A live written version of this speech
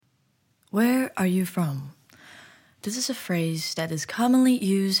Where are you from? This is a phrase that is commonly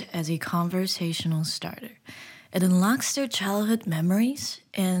used as a conversational starter. It unlocks their childhood memories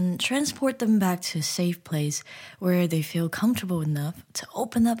and transport them back to a safe place where they feel comfortable enough to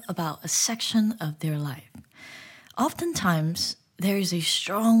open up about a section of their life. Oftentimes, there is a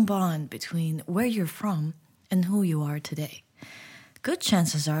strong bond between where you're from and who you are today. Good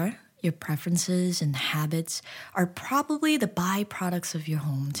chances are your preferences and habits are probably the byproducts of your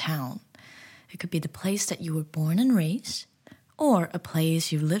hometown. It could be the place that you were born and raised, or a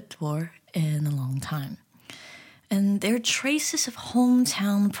place you've lived for in a long time. And there are traces of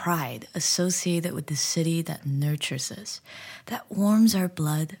hometown pride associated with the city that nurtures us, that warms our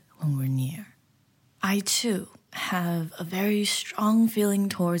blood when we're near. I too have a very strong feeling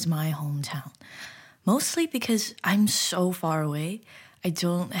towards my hometown, mostly because I'm so far away, I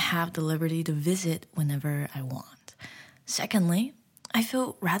don't have the liberty to visit whenever I want. Secondly, I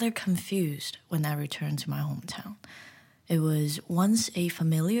feel rather confused when I return to my hometown. It was once a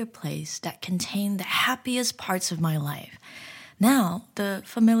familiar place that contained the happiest parts of my life. Now, the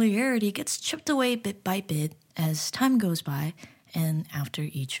familiarity gets chipped away bit by bit as time goes by and after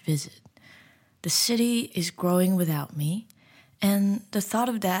each visit. The city is growing without me, and the thought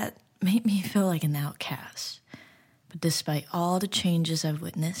of that made me feel like an outcast. But despite all the changes I've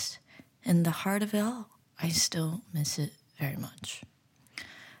witnessed, in the heart of it all, I still miss it very much.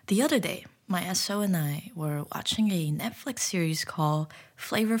 The other day, my SO and I were watching a Netflix series called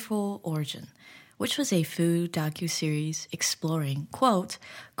Flavorful Origin, which was a food docuseries exploring, quote,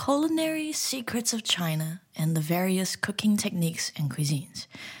 culinary secrets of China and the various cooking techniques and cuisines.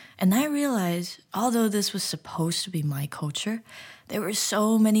 And I realized, although this was supposed to be my culture, there were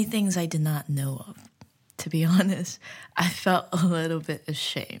so many things I did not know of. To be honest, I felt a little bit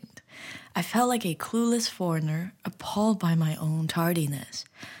ashamed. I felt like a clueless foreigner, appalled by my own tardiness.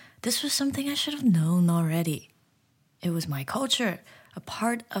 This was something I should have known already. It was my culture, a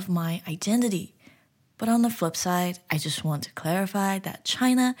part of my identity. But on the flip side, I just want to clarify that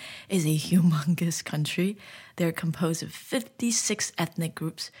China is a humongous country. They're composed of 56 ethnic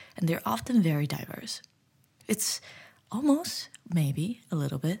groups, and they're often very diverse. It's almost, maybe a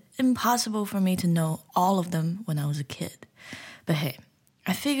little bit, impossible for me to know all of them when I was a kid. But hey,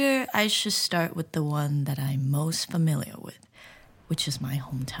 I figure I should start with the one that I'm most familiar with, which is my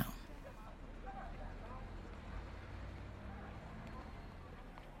hometown.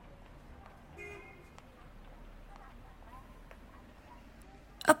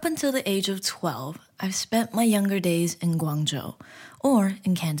 Up until the age of 12, I've spent my younger days in Guangzhou, or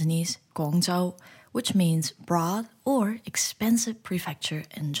in Cantonese, guangzhou, which means broad or expensive prefecture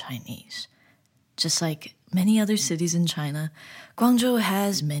in Chinese. Just like many other cities in China, Guangzhou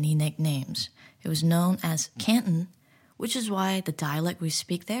has many nicknames. It was known as Canton, which is why the dialect we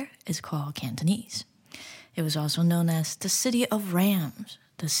speak there is called Cantonese. It was also known as the city of rams,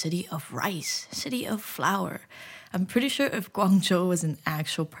 the city of rice, city of flour. I'm pretty sure if Guangzhou was an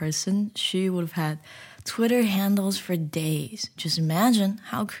actual person, she would have had Twitter handles for days. Just imagine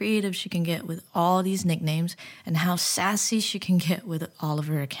how creative she can get with all these nicknames and how sassy she can get with all of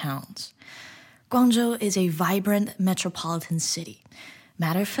her accounts. Guangzhou is a vibrant metropolitan city.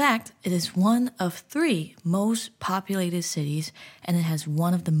 Matter of fact, it is one of 3 most populated cities, and it has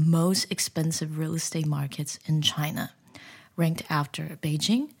one of the most expensive real estate markets in China, ranked after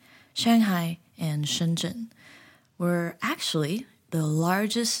Beijing, Shanghai, and Shenzhen. We're actually the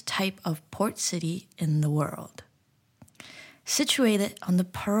largest type of port city in the world. Situated on the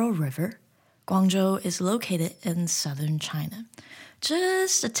Pearl River, Guangzhou is located in southern China,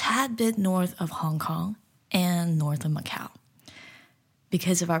 just a tad bit north of Hong Kong and north of Macau.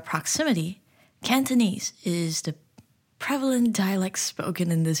 Because of our proximity, Cantonese is the prevalent dialect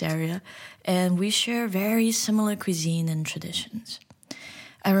spoken in this area, and we share very similar cuisine and traditions.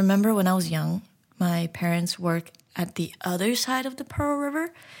 I remember when I was young, my parents worked at the other side of the Pearl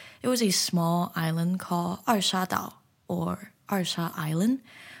River. It was a small island called Dao, or Arsha Island.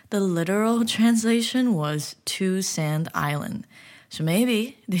 The literal translation was Two Sand Island. So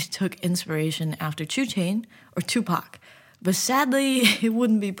maybe they took inspiration after Two Chainz or Tupac. But sadly, it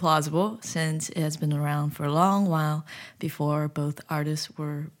wouldn't be plausible since it has been around for a long while before both artists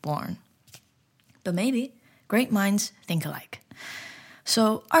were born. But maybe great minds think alike.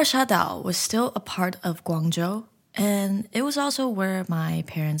 So Dao was still a part of Guangzhou, and it was also where my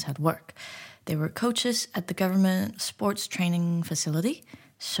parents had work. They were coaches at the government sports training facility,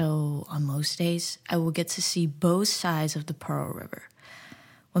 so on most days, I would get to see both sides of the Pearl River.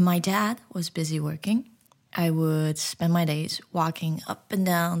 When my dad was busy working, I would spend my days walking up and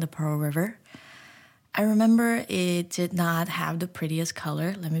down the Pearl River. I remember it did not have the prettiest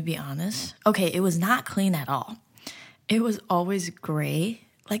color, let me be honest. Okay, it was not clean at all. It was always gray,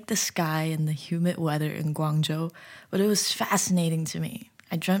 like the sky and the humid weather in Guangzhou, but it was fascinating to me.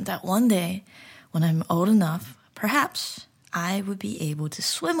 I dreamt that one day, when I'm old enough, perhaps I would be able to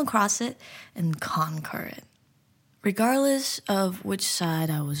swim across it and conquer it. Regardless of which side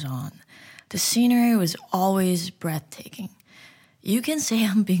I was on, the scenery was always breathtaking. You can say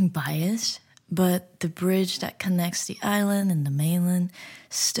I'm being biased, but the bridge that connects the island and the mainland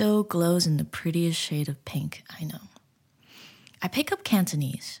still glows in the prettiest shade of pink I know. I picked up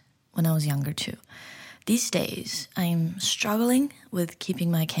Cantonese when I was younger too. These days, I'm struggling with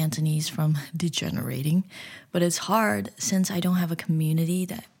keeping my Cantonese from degenerating, but it's hard since I don't have a community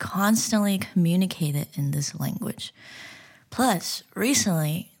that constantly communicated in this language. Plus,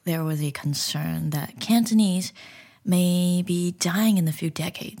 recently, there was a concern that Cantonese may be dying in a few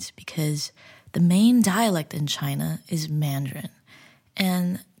decades because the main dialect in China is Mandarin,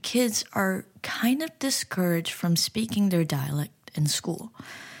 and kids are kind of discouraged from speaking their dialect in school.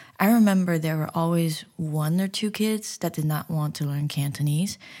 I remember there were always one or two kids that did not want to learn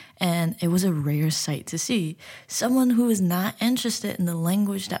Cantonese, and it was a rare sight to see someone who is not interested in the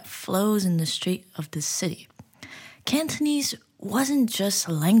language that flows in the street of the city. Cantonese wasn't just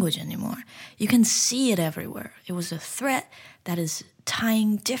a language anymore. You can see it everywhere. It was a thread that is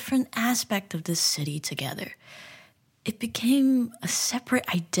tying different aspects of this city together. It became a separate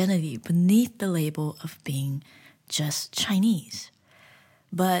identity beneath the label of being just Chinese.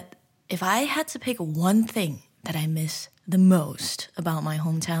 But if I had to pick one thing that I miss the most about my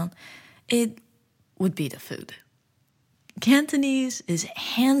hometown, it would be the food. Cantonese is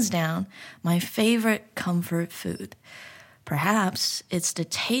hands down my favorite comfort food. Perhaps it's the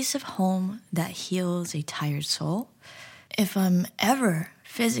taste of home that heals a tired soul. If I'm ever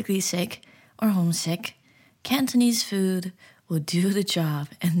physically sick or homesick, Cantonese food will do the job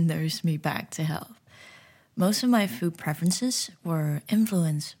and nurse me back to health. Most of my food preferences were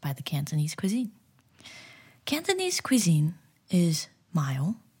influenced by the Cantonese cuisine. Cantonese cuisine is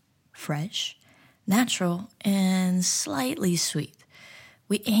mild, fresh, natural, and slightly sweet.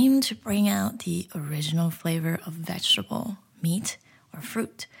 We aim to bring out the original flavor of vegetable, meat, or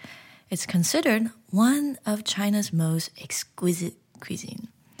fruit. It's considered one of China's most exquisite cuisine.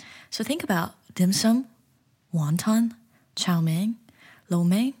 So think about dim sum, wonton, chow mein, lo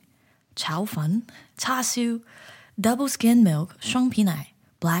mein, chow fun, char siu, double skim milk, 双皮奶,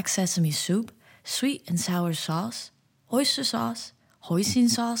 black sesame soup, sweet and sour sauce, oyster sauce, hoisin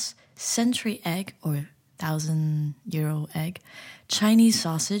sauce, century egg or 1,000-year-old egg, Chinese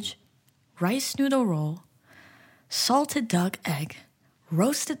sausage, rice noodle roll, salted duck egg,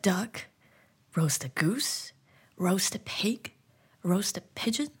 roasted duck, roasted goose, roasted pig, roasted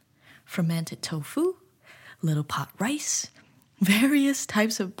pigeon, fermented tofu, little pot rice, various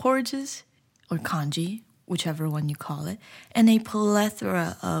types of porridges, or congee, whichever one you call it, and a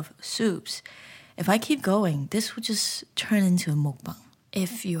plethora of soups. If I keep going, this would just turn into a mukbang.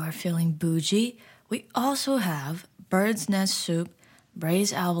 If you are feeling bougie, we also have bird's nest soup,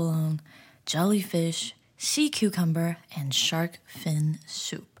 braised abalone, jellyfish, sea cucumber, and shark fin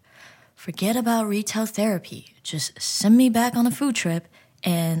soup. Forget about retail therapy. Just send me back on a food trip,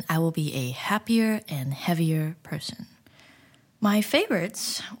 and I will be a happier and heavier person. My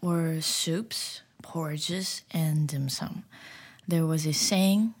favorites were soups, porridges, and dim sum. There was a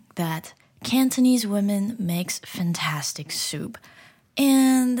saying that Cantonese women makes fantastic soup,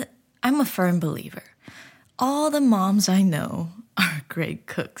 and I'm a firm believer. All the moms I know are great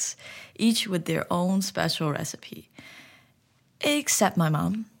cooks, each with their own special recipe. Except my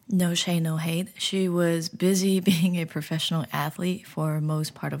mom. No shade, no hate. She was busy being a professional athlete for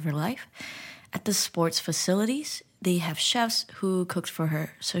most part of her life. At the sports facilities, they have chefs who cooked for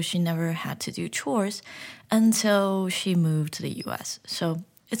her, so she never had to do chores until she moved to the US. So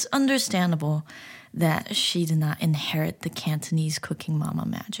it's understandable that she did not inherit the Cantonese cooking mama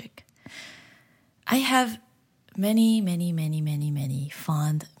magic. I have many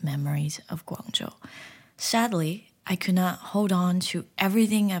fond memories of Guangzhou. Sadly, I could not hold on to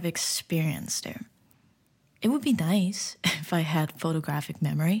everything I've experienced there. It would be nice if I had photographic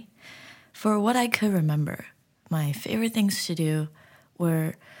memory. For what I could remember, my favorite things to do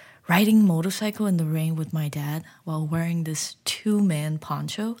were riding motorcycle in the rain with my dad while wearing this 2-man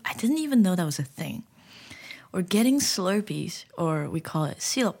poncho. I didn't even know that was a thing. Or getting Slurpees, or we call it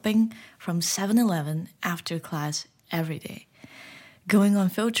siloping, from 7-Eleven after class every day. Going on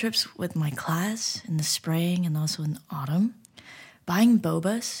field trips with my class in the spring and also in autumn. buying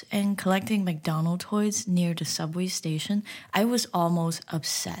bobas and collecting McDonald's toys near the subway station, I was almost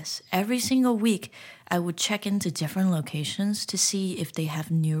obsessed. Every single week, I would check into different locations to see if they have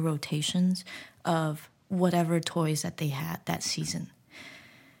new rotations of whatever toys that they had that season.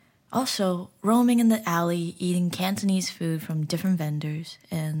 Also, roaming in the alley, eating Cantonese food from different vendors,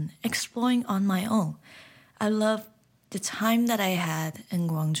 and exploring on my own. I love the time that I had in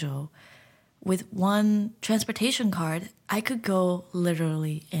Guangzhou. With one transportation card, I could go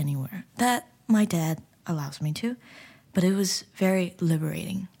literally anywhere. That my dad allows me to, but it was very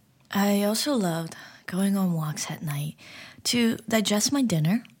liberating. I also loved going on walks at night to digest my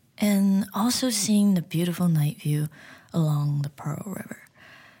dinner and also seeing the beautiful night view along the Pearl River.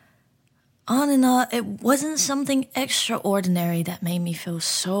 On and on, it wasn't something extraordinary that made me feel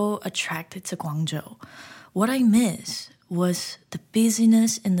so attracted to Guangzhou. What I missed was the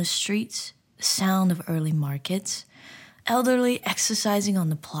busyness in the streets, the sound of early markets, elderly exercising on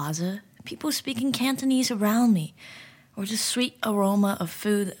the plaza, people speaking Cantonese around me, or the sweet aroma of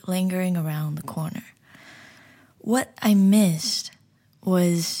food lingering around the corner. What I missed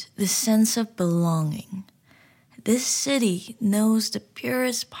was the sense of belonging. This city knows the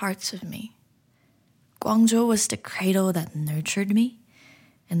purest parts of me. Guangzhou was the cradle that nurtured me,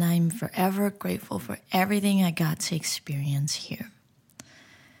 and I'm forever grateful for everything I got to experience here.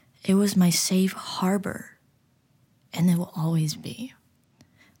 It was my safe harbor, and it will always be.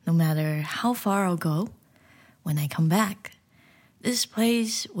 No matter how far I'll go, when I come back, this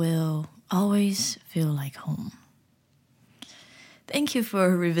place will always feel like home. Thank you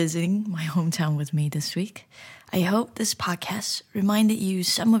for revisiting my hometown with me this week. I hope this podcast reminded you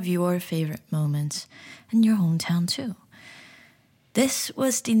some of your favorite moments in your hometown too. This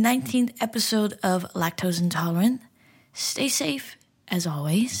was the 19th episode of Lactose Intolerant. Stay safe as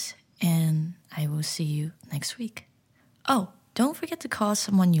always, and I will see you next week. Oh, don't forget to call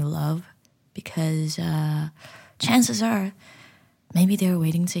someone you love because chances are maybe they're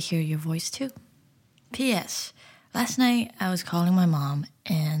waiting to hear your voice too. P.S. Last night I was calling my mom,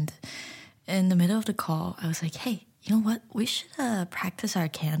 and in the middle of the call I was like, hey, you know what? We should practice our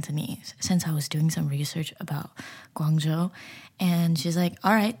Cantonese since I was doing some research about Guangzhou. And she's like,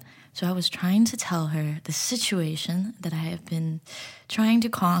 all right. So I was trying to tell her the situation that I have been trying to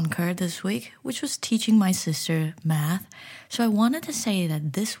conquer this week, which was teaching my sister math. So I wanted to say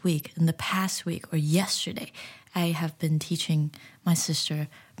that this week, in the past week, or yesterday, I have been teaching my sister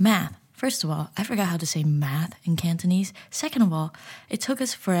math. First of all, I forgot how to say math in Cantonese. Second of all, it took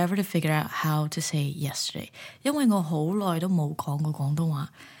us forever to figure out how to say yesterday. 因為我好耐都冇講過廣東話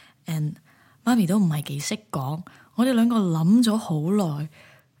and 媽咪都唔係幾識講，我哋兩個諗咗好耐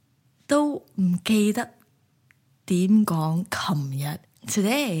都唔記得點講琴日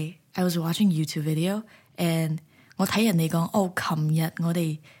Today, I was watching YouTube video and 我睇人哋講琴日我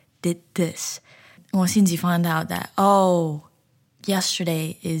哋 did this 我先至 find out that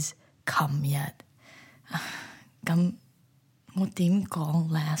yesterday is 琴日咁我點講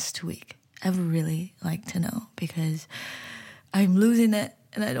last week? I would really like to know because I'm losing it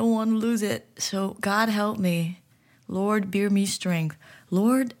and I don't want to lose it. So God help me. Lord, bear me strength.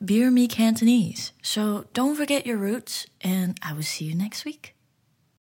 Lord, bear me Cantonese. So don't forget your roots and I will see you next week.